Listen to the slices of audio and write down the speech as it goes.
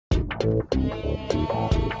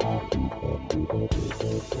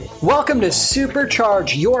Welcome to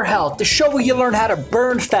Supercharge Your Health, the show where you learn how to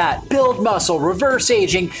burn fat, build muscle, reverse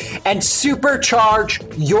aging, and supercharge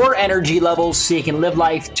your energy levels so you can live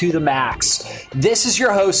life to the max. This is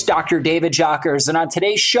your host, Dr. David Jockers, and on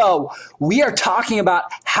today's show, we are talking about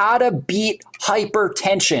how to beat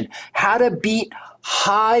hypertension, how to beat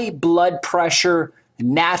high blood pressure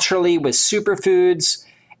naturally with superfoods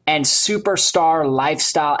and superstar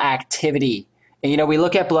lifestyle activity. And we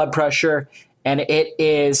look at blood pressure, and it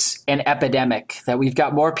is an epidemic that we've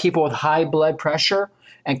got more people with high blood pressure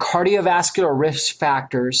and cardiovascular risk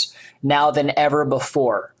factors now than ever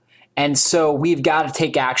before. And so we've got to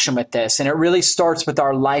take action with this. And it really starts with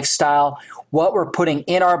our lifestyle, what we're putting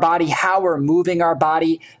in our body, how we're moving our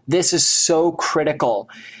body. This is so critical.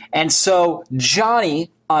 And so Johnny,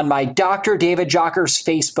 on my Dr. David Jockers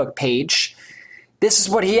Facebook page, this is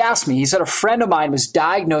what he asked me. He said, a friend of mine was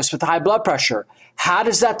diagnosed with high blood pressure. How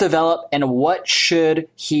does that develop and what should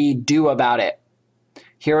he do about it?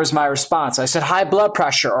 Here was my response. I said, high blood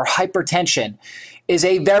pressure or hypertension is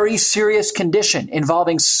a very serious condition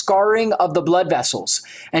involving scarring of the blood vessels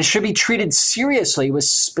and should be treated seriously with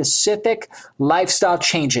specific lifestyle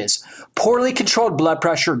changes. Poorly controlled blood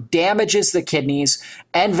pressure damages the kidneys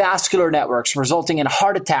and vascular networks, resulting in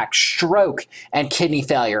heart attack, stroke, and kidney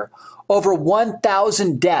failure. Over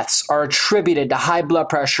 1,000 deaths are attributed to high blood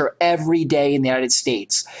pressure every day in the United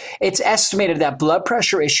States. It's estimated that blood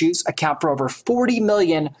pressure issues account for over 40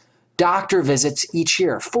 million doctor visits each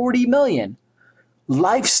year. 40 million.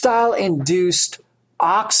 Lifestyle-induced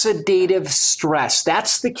oxidative stress.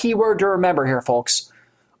 That's the key word to remember here, folks.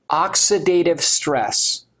 Oxidative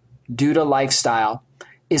stress due to lifestyle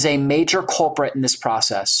is a major culprit in this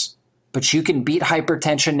process. But you can beat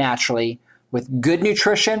hypertension naturally with good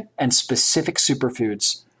nutrition and specific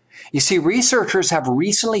superfoods. You see, researchers have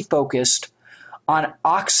recently focused on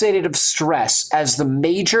oxidative stress as the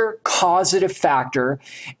major causative factor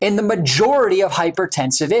in the majority of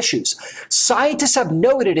hypertensive issues. Scientists have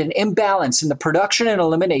noted an imbalance in the production and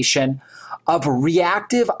elimination of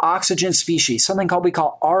reactive oxygen species, something we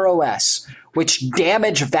call ROS, which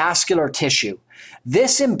damage vascular tissue.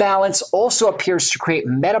 This imbalance also appears to create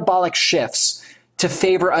metabolic shifts to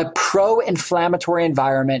favor a pro-inflammatory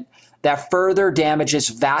environment that further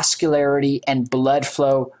damages vascularity and blood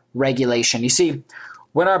flow regulation. You see,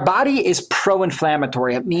 when our body is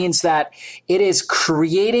pro-inflammatory, it means that it is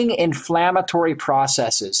creating inflammatory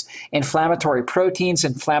processes, inflammatory proteins,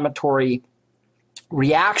 inflammatory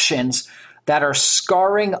reactions that are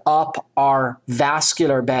scarring up our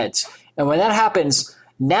vascular beds. And when that happens,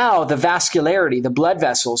 now the vascularity, the blood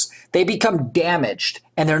vessels, they become damaged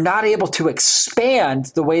and they're not able to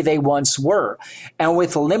expand the way they once were. And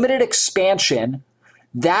with limited expansion,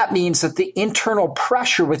 that means that the internal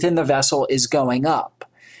pressure within the vessel is going up.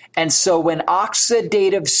 And so when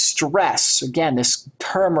oxidative stress, again, this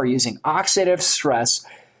term we're using, oxidative stress,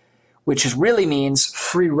 which really means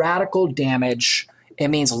free radical damage, it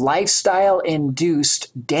means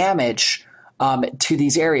lifestyle-induced damage to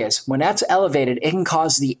these areas. When that's elevated, it can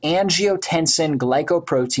cause the angiotensin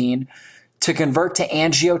glycoprotein to convert to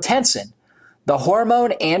angiotensin. The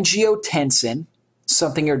hormone angiotensin,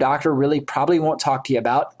 something your doctor really probably won't talk to you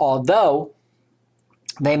about, although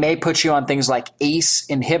they may put you on things like ACE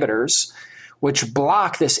inhibitors, which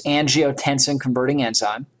block this angiotensin converting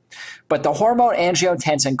enzyme. But the hormone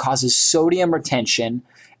angiotensin causes sodium retention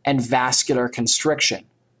and vascular constriction.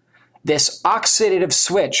 This oxidative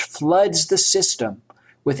switch floods the system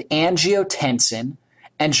with angiotensin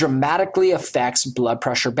and dramatically affects blood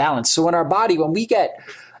pressure balance. So in our body, when we get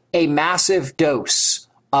a massive dose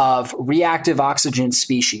of reactive oxygen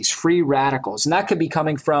species, free radicals, and that could be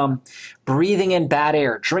coming from breathing in bad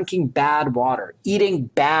air, drinking bad water, eating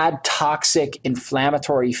bad, toxic,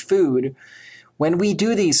 inflammatory food, when we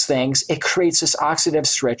do these things, it creates this oxidative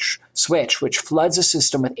switch, which floods the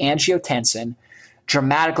system with angiotensin,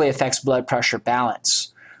 dramatically affects blood pressure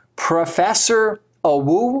balance. Professor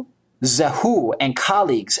Owu Zahu and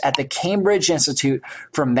colleagues at the Cambridge Institute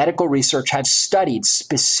for Medical Research had studied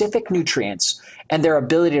specific nutrients and their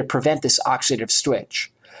ability to prevent this oxidative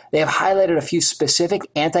switch. They have highlighted a few specific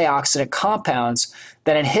antioxidant compounds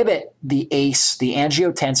that inhibit the ACE, the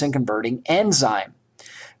angiotensin converting enzyme.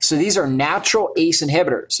 So these are natural ACE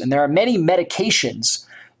inhibitors, and there are many medications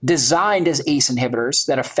designed as ACE inhibitors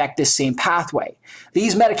that affect this same pathway.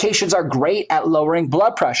 These medications are great at lowering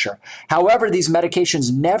blood pressure. However, these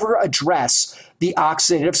medications never address the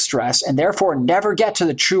oxidative stress and therefore never get to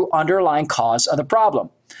the true underlying cause of the problem.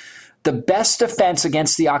 The best defense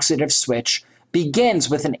against the oxidative switch begins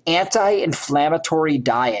with an anti-inflammatory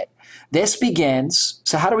diet This begins,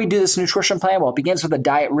 so how do we do this nutrition plan? Well, it begins with a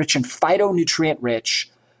diet rich in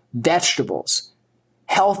phytonutrient-rich vegetables,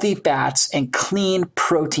 healthy fats, and clean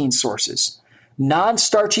protein sources.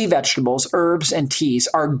 Non-starchy vegetables, herbs, and teas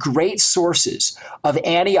are great sources of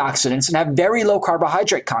antioxidants and have very low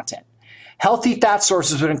carbohydrate content. Healthy fat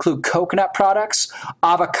sources would include coconut products,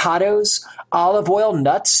 avocados, olive oil,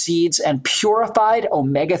 nuts, seeds, and purified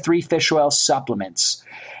omega-3 fish oil supplements.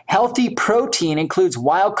 Healthy protein includes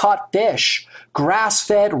wild-caught fish,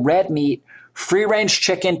 grass-fed red meat, free-range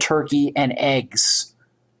chicken, turkey, and eggs.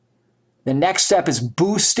 The next step is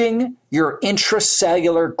boosting your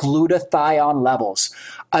intracellular glutathione levels.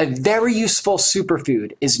 A very useful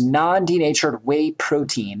superfood is non-denatured whey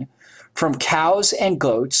protein from cows and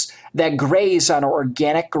goats that graze on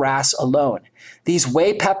organic grass alone. These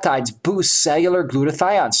whey peptides boost cellular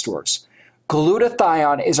glutathione stores.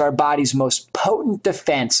 Glutathione is our body's most potent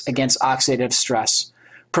defense against oxidative stress.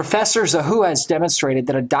 Professor Zahu has demonstrated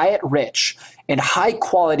that a diet rich in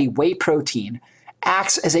high-quality whey protein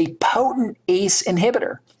acts as a potent ACE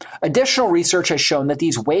inhibitor. Additional research has shown that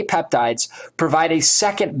these whey peptides provide a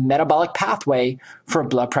second metabolic pathway for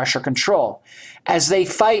blood pressure control. As they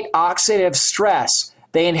fight oxidative stress,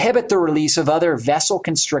 they inhibit the release of other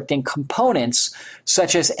vessel-constricting components,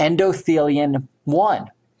 such as endothelin-1.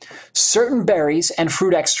 Certain berries and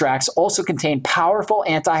fruit extracts also contain powerful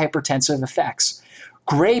antihypertensive effects.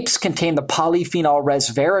 Grapes contain the polyphenol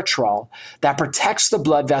resveratrol that protects the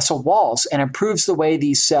blood vessel walls and improves the way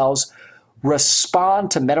these cells respond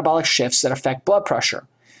to metabolic shifts that affect blood pressure.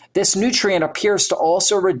 This nutrient appears to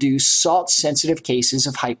also reduce salt-sensitive cases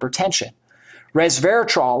of hypertension.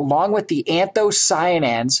 Resveratrol, along with the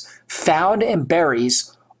anthocyanins found in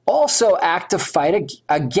berries, also act to fight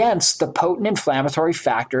against the potent inflammatory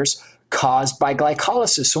factors caused by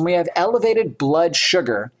glycolysis. When we have elevated blood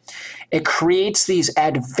sugar, it creates these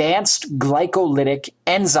advanced glycolytic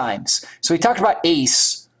enzymes. So we talked about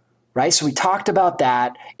ACE, right? So we talked about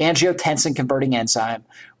that, angiotensin converting enzyme.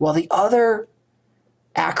 Well, the other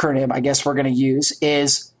acronym I guess we're going to use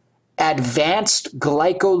is advanced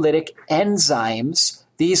glycolytic enzymes.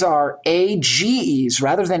 These are AGEs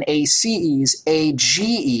rather than ACEs,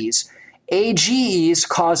 AGEs. AGEs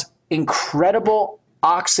cause incredible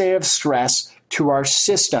oxidative stress to our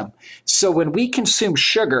system. So when we consume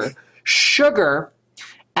sugar, sugar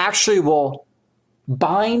actually will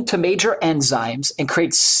bind to major enzymes and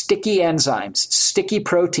create sticky enzymes, sticky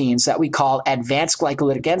proteins that we call advanced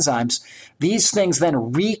glycolytic enzymes. These things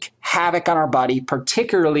then wreak havoc on our body,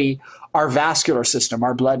 particularly our vascular system,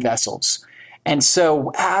 our blood vessels. And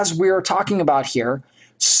so as we're talking about here,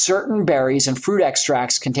 certain berries and fruit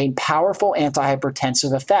extracts contain powerful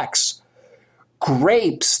antihypertensive effects.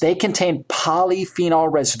 Grapes, they contain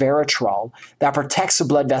polyphenol resveratrol that protects the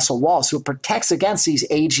blood vessel wall. So it protects against these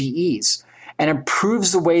AGEs and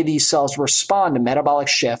improves the way these cells respond to metabolic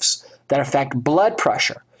shifts that affect blood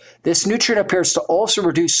pressure. This nutrient appears to also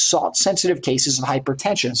reduce salt-sensitive cases of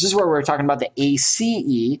hypertension. This is where we're talking about the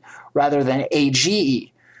ACE rather than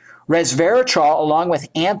AGE. Resveratrol, along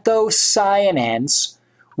with anthocyanins,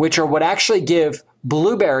 which are what actually give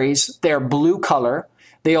blueberries their blue color.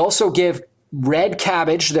 They also give red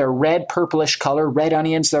cabbage their red purplish color, red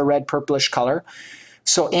onions their red purplish color.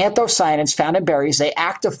 So anthocyanins found in berries, they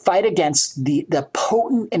act to fight against the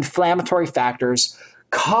potent inflammatory factors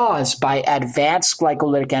caused by advanced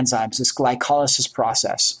glycolytic enzymes, this glycolysis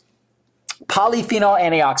process. Polyphenol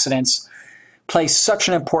antioxidants play such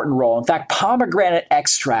an important role. In fact, pomegranate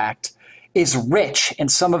extract is rich in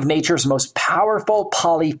some of nature's most powerful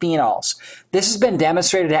polyphenols. This has been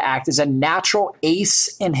demonstrated to act as a natural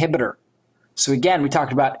ACE inhibitor. So again, we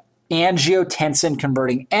talked about angiotensin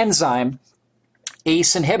converting enzyme,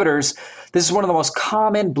 ACE inhibitors. This is one of the most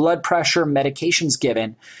common blood pressure medications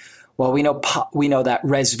given. Well, we know that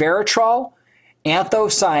resveratrol,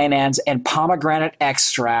 anthocyanins, and pomegranate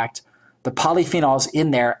extract, the polyphenols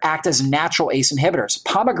in there, act as natural ACE inhibitors.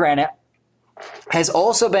 Pomegranate has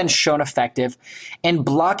also been shown effective in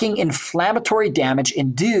blocking inflammatory damage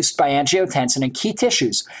induced by angiotensin in key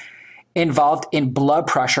tissues involved in blood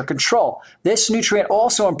pressure control. This nutrient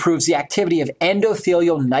also improves the activity of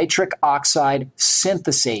endothelial nitric oxide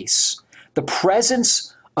synthase. The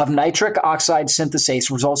presence of nitric oxide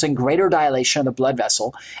synthase results in greater dilation of the blood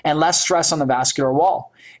vessel and less stress on the vascular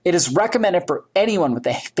wall. It is recommended for anyone with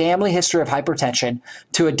a family history of hypertension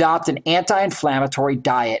to adopt an anti-inflammatory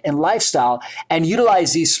diet and lifestyle and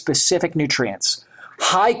utilize these specific nutrients.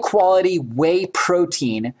 High-quality whey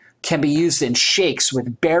protein can be used in shakes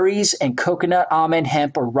with berries and coconut, almond,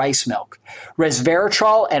 hemp, or rice milk.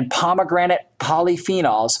 Resveratrol and pomegranate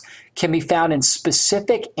polyphenols can be found in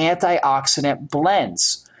specific antioxidant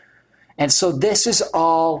blends. And so this is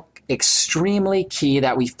all extremely key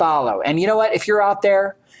that we follow. And you know what? If you're out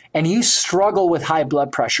there and you struggle with high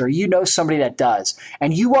blood pressure, you know somebody that does,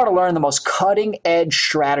 and you want to learn the most cutting edge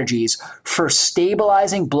strategies for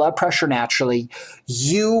stabilizing blood pressure naturally,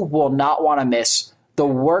 you will not want to miss the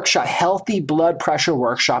workshop, Healthy Blood Pressure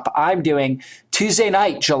Workshop I'm doing Tuesday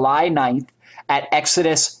night, July 9th at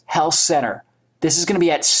Exodus Health Center. This is going to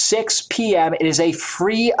be at 6 p.m. It is a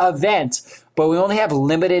free event, but we only have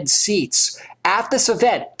limited seats. At this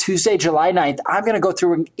event, Tuesday, July 9th, I'm going to go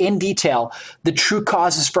through in detail the true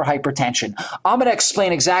causes for hypertension. I'm going to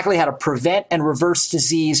explain exactly how to prevent and reverse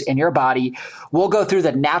disease in your body. We'll go through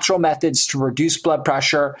the natural methods to reduce blood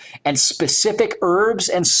pressure and specific herbs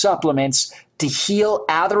and supplements to heal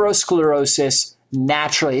atherosclerosis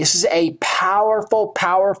naturally. This is a powerful,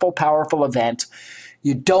 powerful, powerful event.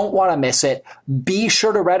 You don't want to miss it. Be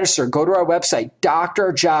sure to register. Go to our website,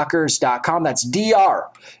 drjockers.com. That's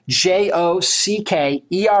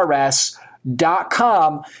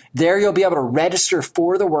DRJOCKERS.com. There you'll be able to register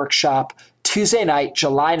for the workshop Tuesday night,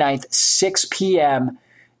 July 9th, 6 p.m.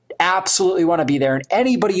 Absolutely want to be there. And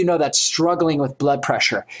anybody you know that's struggling with blood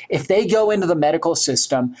pressure, if they go into the medical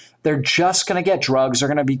system, they're just going to get drugs. They're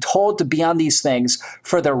going to be told to be on these things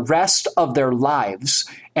for the rest of their lives.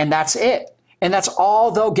 And that's it. And that's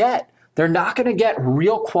all they'll get. They're not going to get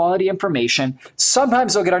real quality information.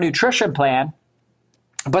 Sometimes they'll get a nutrition plan,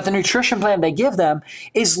 but the nutrition plan they give them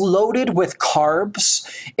is loaded with carbs.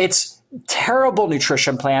 It's terrible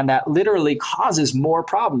nutrition plan that literally causes more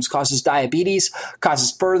problems, causes diabetes,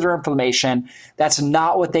 causes further inflammation. That's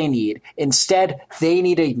not what they need. Instead, they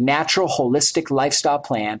need a natural, holistic lifestyle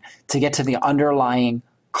plan to get to the underlying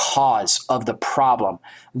cause of the problem.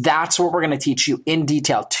 That's what we're going to teach you in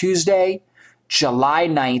detail Tuesday, July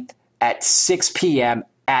 9th at 6 p.m.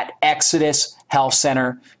 at Exodus Health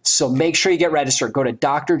Center. So make sure you get registered. Go to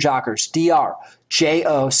Dr. Jockers,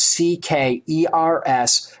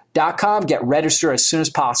 DRJOCKERS.com. Get registered as soon as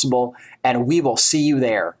possible, and we will see you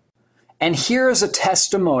there. And here is a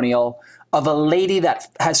testimonial of a lady that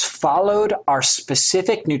has followed our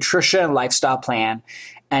specific nutrition and lifestyle plan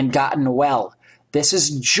and gotten well. This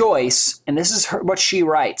is Joyce, and this is what she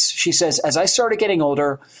writes. She says, as I started getting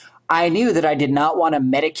older, I knew that I did not want to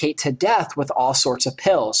medicate to death with all sorts of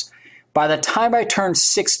pills. By the time I turned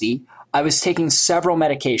 60, I was taking several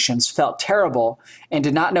medications, felt terrible, and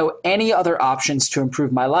did not know any other options to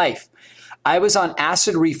improve my life. I was on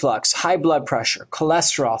acid reflux, high blood pressure,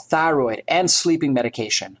 cholesterol, thyroid, and sleeping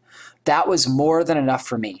medication. That was more than enough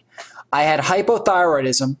for me. I had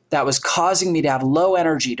hypothyroidism that was causing me to have low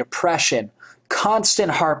energy, depression,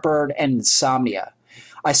 constant heartburn, and insomnia.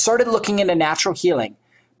 I started looking into natural healing,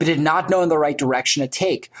 but did not know in the right direction to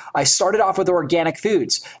take. I started off with organic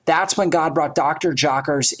foods. That's when God brought Dr.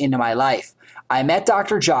 Jockers into my life. I met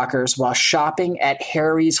Dr. Jockers while shopping at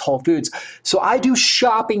Harry's Whole Foods. So I do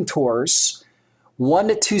shopping tours 1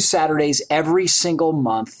 to 2 Saturdays every single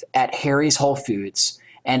month at Harry's Whole Foods.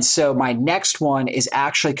 And so my next one is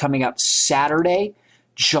actually coming up Saturday,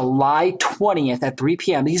 July 20th at 3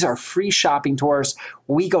 p.m. These are free shopping tours.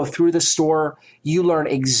 We go through the store. You learn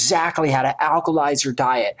exactly how to alkalize your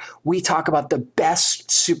diet. We talk about the best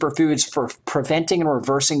superfoods for preventing and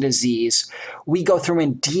reversing disease. We go through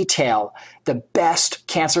in detail the best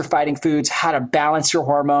cancer-fighting foods, how to balance your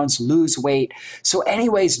hormones, lose weight. So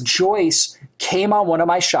anyways, Joyce came on one of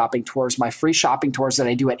my shopping tours, my free shopping tours that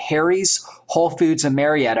I do at Harry's Whole Foods in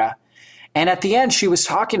Marietta. And at the end, she was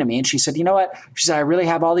talking to me and she said, you know what? She said, I really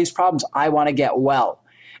have all these problems. I want to get well.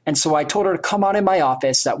 And so I told her to come on in my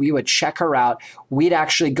office, that we would check her out. We'd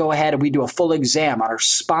actually go ahead and we'd do a full exam on her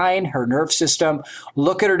spine, her nerve system,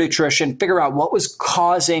 look at her nutrition, figure out what was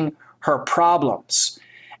causing her problems.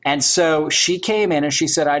 And so she came in and she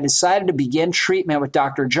said, I decided to begin treatment with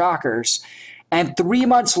Dr. Jockers. And 3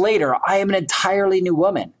 months later, I am an entirely new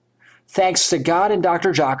woman. Thanks to God and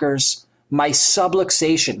Dr. Jockers, my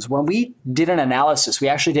subluxations, when we did an analysis, we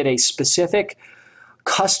actually did a specific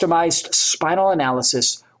customized spinal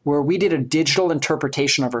analysis where we did a digital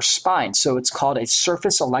interpretation of her spine. So it's called a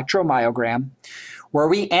surface electromyogram, where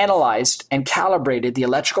we analyzed and calibrated the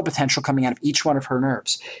electrical potential coming out of each one of her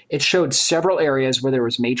nerves. It showed several areas where there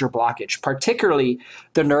was major blockage, particularly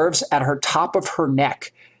the nerves at her top of her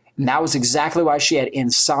neck. And that was exactly why she had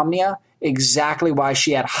insomnia exactly why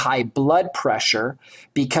she had high blood pressure,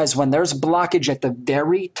 because when there's blockage at the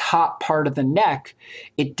very top part of the neck,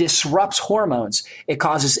 it disrupts hormones. It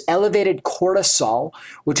causes elevated cortisol,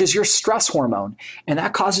 which is your stress hormone, and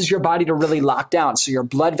that causes your body to really lock down. So your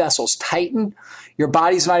blood vessels tighten, your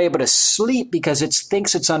body's not able to sleep because it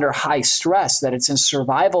thinks it's under high stress, that it's in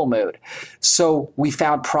survival mode. So we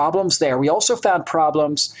found problems there. We also found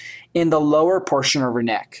problems in the lower portion of her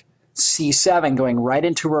neck. C7 going right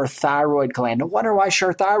into her thyroid gland. No wonder why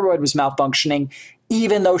her thyroid was malfunctioning,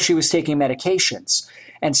 even though she was taking medications.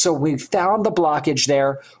 And so we found the blockage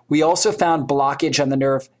there. We also found blockage on the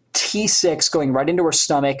nerve T6 going right into her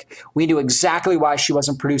stomach. We knew exactly why she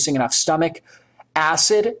wasn't producing enough stomach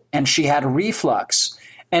acid, and she had reflux.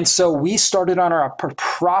 And so we started on our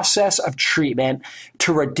process of treatment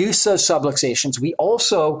to reduce those subluxations. We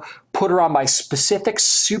also put her on my specific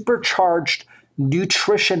supercharged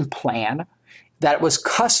nutrition plan that was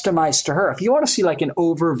customized to her. If you want to see like an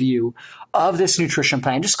overview of this nutrition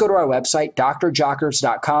plan, just go to our website,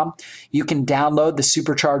 drjockers.com. You can download the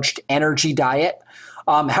supercharged energy diet.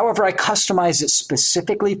 However, I customized it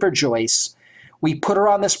specifically for Joyce. We put her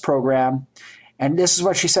on this program. And this is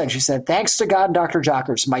what she said. She said, thanks to God and Dr.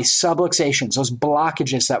 Jockers, my subluxations, those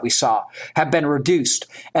blockages that we saw, have been reduced,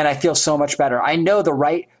 and I feel so much better. I know the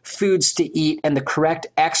right foods to eat and the correct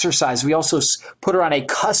exercise. We also put her on a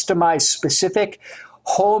customized, specific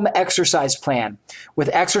home exercise plan with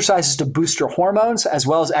exercises to boost her hormones, as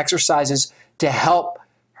well as exercises to help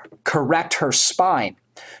correct her spine.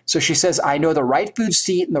 So she says, I know the right foods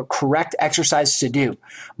to eat and the correct exercise to do.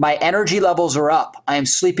 My energy levels are up. I am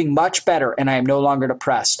sleeping much better and I am no longer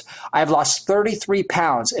depressed. I have lost 33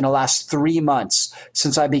 pounds in the last 3 months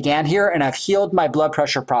since I began here, and I've healed my blood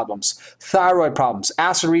pressure problems, thyroid problems,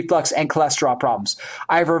 acid reflux, and cholesterol problems.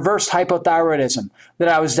 I've reversed hypothyroidism that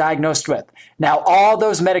I was diagnosed with. Now all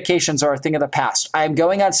those medications are a thing of the past. I am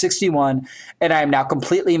going on 61 and I am now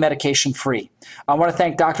completely medication free. I want to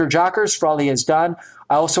thank Dr. Jockers for all he has done.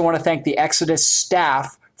 I also want to thank the Exodus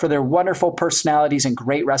staff for their wonderful personalities and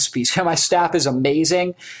great recipes. My staff is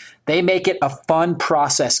amazing. They make it a fun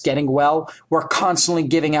process getting well. We're constantly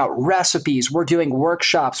giving out recipes. We're doing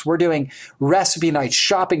workshops. We're doing recipe nights,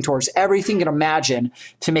 shopping tours, everything you can imagine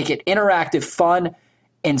to make it interactive, fun,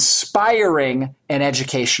 inspiring, and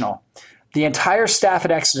educational. The entire staff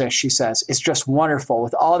at Exodus, she says, is just wonderful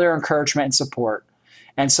with all their encouragement and support.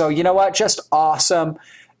 And so, you know what? Just awesome.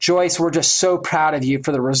 Joyce, we're just so proud of you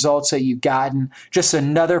for the results that you've gotten. Just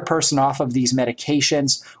another person off of these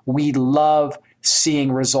medications. We love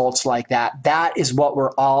seeing results like that. That is what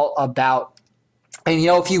we're all about. And,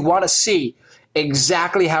 if you want to see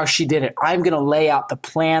exactly how she did it, I'm going to lay out the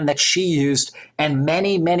plan that she used and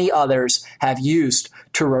many, many others have used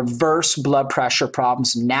to reverse blood pressure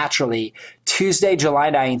problems naturally. Tuesday, July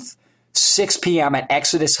 9th, 6 p.m. at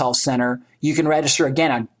Exodus Health Center. You can register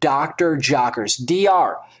again on Dr. Jockers,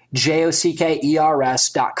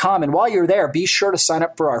 DrJockers.com. And while you're there, be sure to sign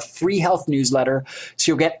up for our free health newsletter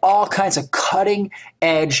so you'll get all kinds of cutting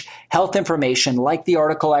edge health information like the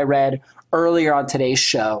article I read earlier on today's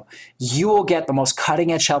show. You will get the most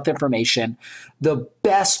cutting edge health information, the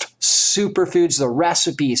best superfoods, the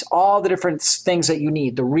recipes, all the different things that you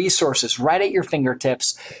need, the resources right at your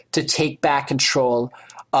fingertips to take back control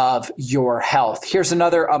of your health. Here's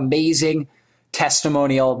another amazing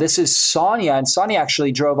testimonial. This is Sonia, and Sonia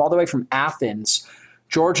actually drove all the way from Athens,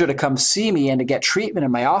 Georgia to come see me and to get treatment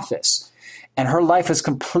in my office. And her life is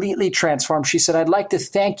completely transformed. She said, I'd like to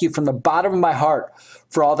thank you from the bottom of my heart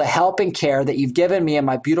for all the help and care that you've given me and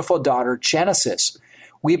my beautiful daughter, Genesis.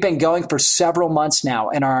 We've been going for several months now,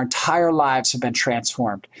 and our entire lives have been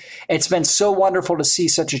transformed. It's been so wonderful to see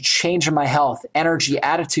such a change in my health, energy,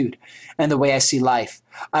 attitude, and the way I see life.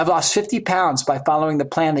 I've lost 50 pounds by following the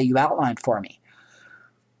plan that you outlined for me.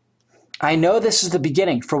 I know this is the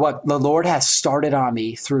beginning for what the Lord has started on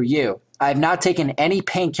me through you. I have not taken any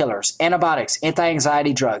painkillers, antibiotics,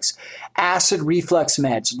 anti-anxiety drugs, acid reflux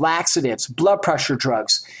meds, laxatives, blood pressure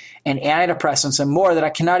drugs, and antidepressants, and more that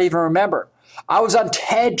I cannot even remember. I was on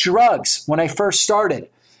 10 drugs when I first started,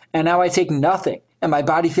 and now I take nothing, and my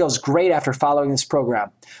body feels great after following this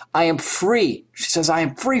program. I am free. She says, I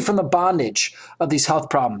am free from the bondage of these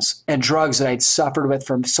health problems and drugs that I'd suffered with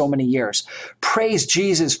for so many years. Praise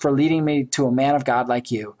Jesus for leading me to a man of God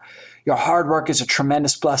like you. Your hard work is a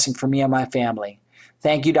tremendous blessing for me and my family.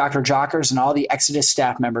 Thank you, Dr. Jockers, and all the Exodus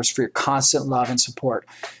staff members for your constant love and support.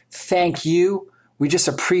 Thank you. We just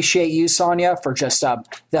appreciate you, Sonia, for just the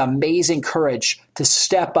amazing courage to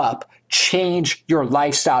step up, change your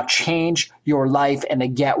lifestyle, change your life, and to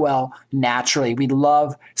get well naturally. We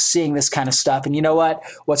love seeing this kind of stuff. And you know what?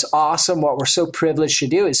 What's awesome, what we're so privileged to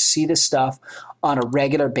do is see this stuff on a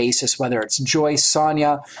regular basis, whether it's Joyce,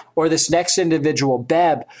 Sonia, or this next individual,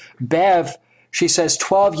 Bev. Bev, she says,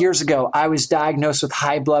 12 years ago, I was diagnosed with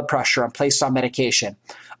high blood pressure and placed on medication.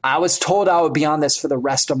 I was told I would be on this for the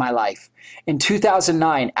rest of my life. In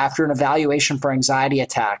 2009, after an evaluation for anxiety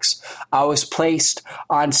attacks, I was placed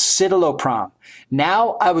on citalopram.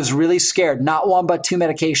 Now I was really scared. Not one but two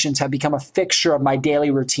medications have become a fixture of my daily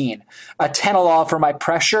routine. Atenolol for my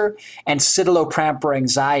pressure and citalopram for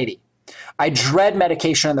anxiety. I dread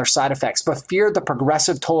medication and their side effects, but fear the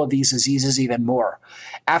progressive toll of these diseases even more.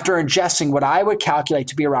 After ingesting what I would calculate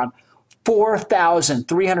to be around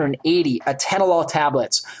 4,380 atenolol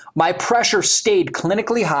tablets, my pressure stayed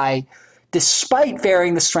clinically high despite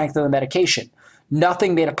varying the strength of the medication.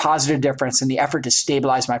 Nothing made a positive difference in the effort to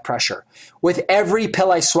stabilize my pressure. With every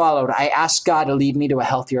pill I swallowed, I asked God to lead me to a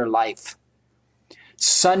healthier life.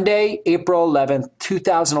 Sunday, April 11th,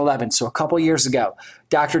 2011, so a couple years ago,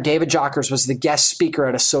 Dr. David Jockers was the guest speaker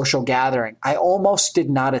at a social gathering. I almost did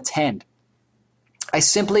not attend. I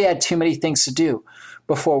simply had too many things to do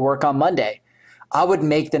before work on Monday. I would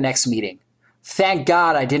make the next meeting. Thank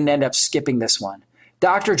God I didn't end up skipping this one.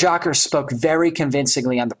 Dr. Jockers spoke very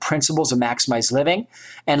convincingly on the principles of maximized living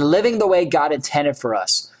and living the way God intended for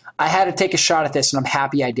us. I had to take a shot at this, and I'm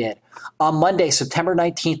happy I did. On Monday, September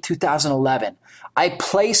 19th, 2011, I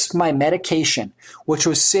placed my medication, which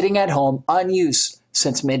was sitting at home unused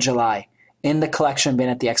since mid-July, in the collection bin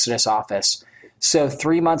at the Exodus office. So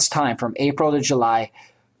 3 months' time, from April to July,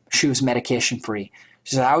 she was medication-free.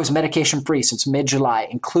 She said, I was medication-free since mid-July,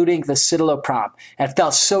 including the citalopram, and it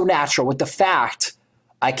felt so natural with the fact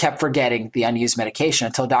I kept forgetting the unused medication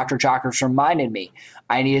until Dr. Jockers reminded me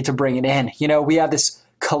I needed to bring it in. You know, we have this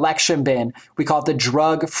collection bin. We call it the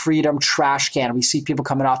drug freedom trash can. We see people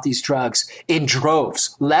coming off these drugs in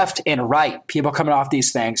droves, left and right, people coming off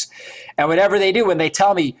these things. And whatever they do, when they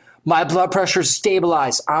tell me my blood pressure is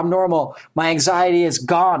stabilized, I'm normal, my anxiety is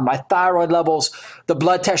gone, my thyroid levels, the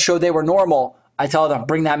blood test showed they were normal, I tell them,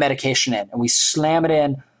 bring that medication in. And we slam it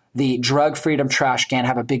in the drug freedom trash can,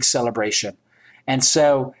 have a big celebration. And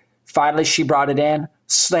so finally she brought it in,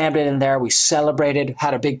 slammed it in there. We celebrated,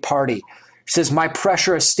 had a big party. She says, my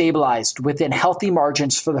pressure is stabilized within healthy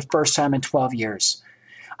margins for the first time in 12 years.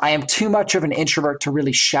 I am too much of an introvert to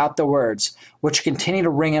really shout the words, which continue to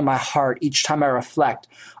ring in my heart each time I reflect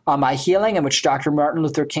on my healing, and which Dr. Martin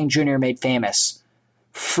Luther King Jr. made famous.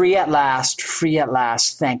 Free at last,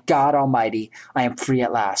 thank God Almighty, I am free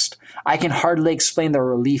at last. I can hardly explain the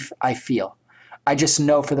relief I feel. I just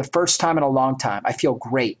know for the first time in a long time, I feel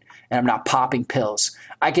great, and I'm not popping pills.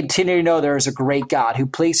 I continue to know there is a great God who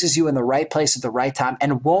places you in the right place at the right time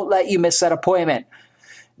and won't let you miss that appointment.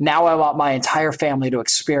 Now I want my entire family to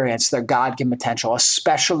experience their God-given potential,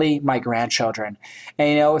 especially my grandchildren. And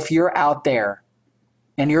you know, if you're out there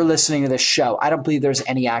and you're listening to this show, I don't believe there's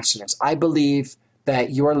any accidents. I believe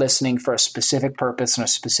that you're listening for a specific purpose and a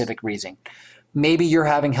specific reason. Maybe you're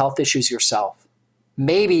having health issues yourself.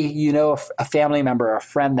 Maybe you know a family member or a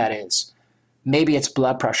friend that is. Maybe it's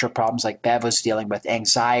blood pressure problems like Bev was dealing with,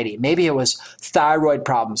 anxiety. Maybe it was thyroid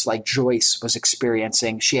problems like Joyce was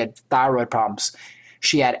experiencing. She had thyroid problems.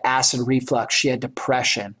 She had acid reflux. She had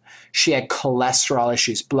depression. She had cholesterol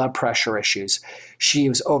issues, blood pressure issues. She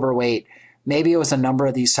was overweight. Maybe it was a number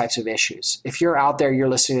of these types of issues. If you're out there, you're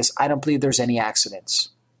listening to this, I don't believe there's any accidents.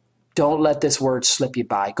 Don't let this word slip you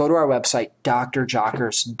by. Go to our website,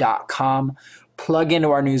 drjockers.com. Plug into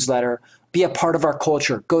our newsletter. Be a part of our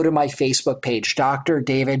culture. Go to my Facebook page, Dr.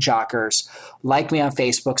 David Jockers. Like me on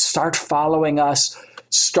Facebook. Start following us.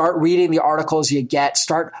 Start reading the articles you get.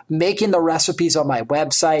 Start making the recipes on my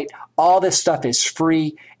website. All this stuff is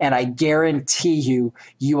free, and I guarantee you,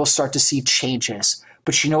 you will start to see changes.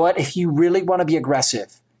 But you know what? If you really want to be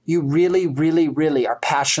aggressive, you really, really, really are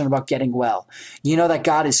passionate about getting well, you know that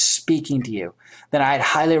God is speaking to you, then I'd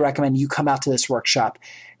highly recommend you come out to this workshop,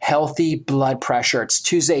 Healthy Blood Pressure. It's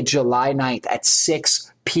Tuesday, July 9th at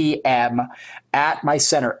 6 p.m. at my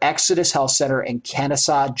center, Exodus Health Center in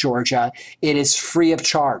Kennesaw, Georgia. It is free of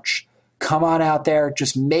charge. Come on out there.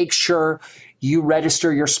 Just make sure you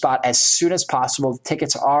register your spot as soon as possible. The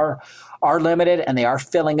tickets are limited and they are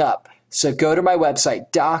filling up. So go to my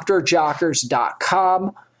website,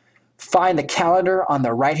 drjockers.com. Find the calendar on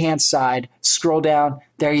the right-hand side. Scroll down.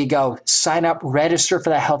 There you go. Sign up. Register for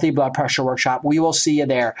the Healthy Blood Pressure Workshop. We will see you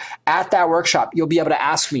there. At that workshop, you'll be able to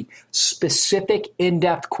ask me specific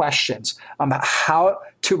in-depth questions about how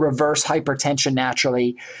to reverse hypertension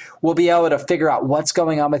naturally. We'll be able to figure out what's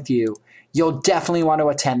going on with you. you'll definitely want to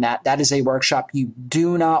attend that. That is a workshop you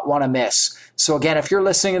do not want to miss. So again, if you're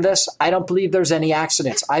listening to this, I don't believe there's any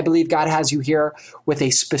accidents. I believe God has you here with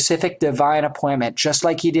a specific divine appointment, just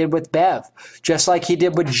like he did with Bev, just like he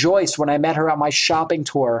did with Joyce when I met her on my shopping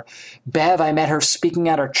tour. Bev, I met her speaking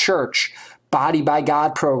at our church, Body by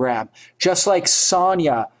God program, just like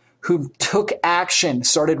Sonia, who took action,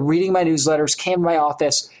 started reading my newsletters, came to my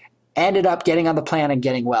office, ended up getting on the plan and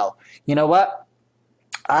getting well. You know what?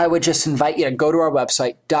 I would just invite you to go to our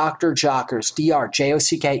website, drjockers,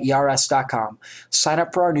 drjockers.com. Sign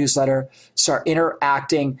up for our newsletter, start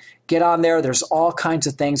interacting, get on there. There's all kinds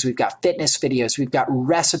of things. We've got fitness videos, we've got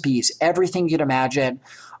recipes, everything you can imagine.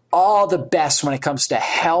 All the best when it comes to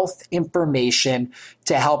health information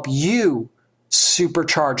to help you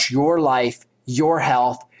supercharge your life, your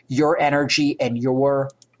health, your energy, and your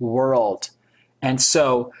world. And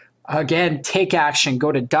so, again, take action.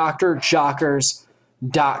 Go to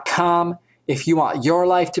drjockers.com if you want your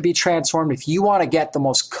life to be transformed, if you want to get the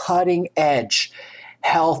most cutting edge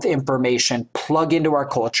health information, plug into our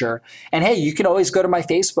culture. And hey, you can always go to my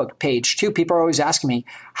Facebook page too. People are always asking me,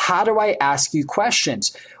 how do I ask you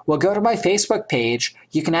questions? Well, go to my Facebook page.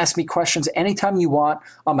 You can ask me questions anytime you want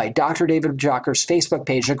on my Dr. David Jockers Facebook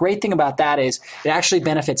page. The great thing about that is it actually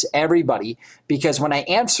benefits everybody, because when I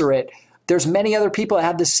answer it, there's many other people that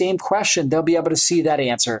have the same question. They'll be able to see that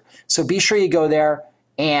answer. So be sure you go there,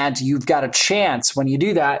 and you've got a chance when you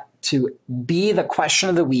do that to be the question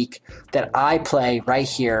of the week that I play right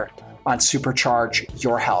here on Supercharge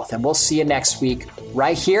Your Health. And we'll see you next week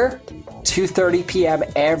right here, 2:30 p.m.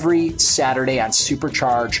 every Saturday on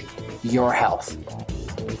Supercharge Your Health.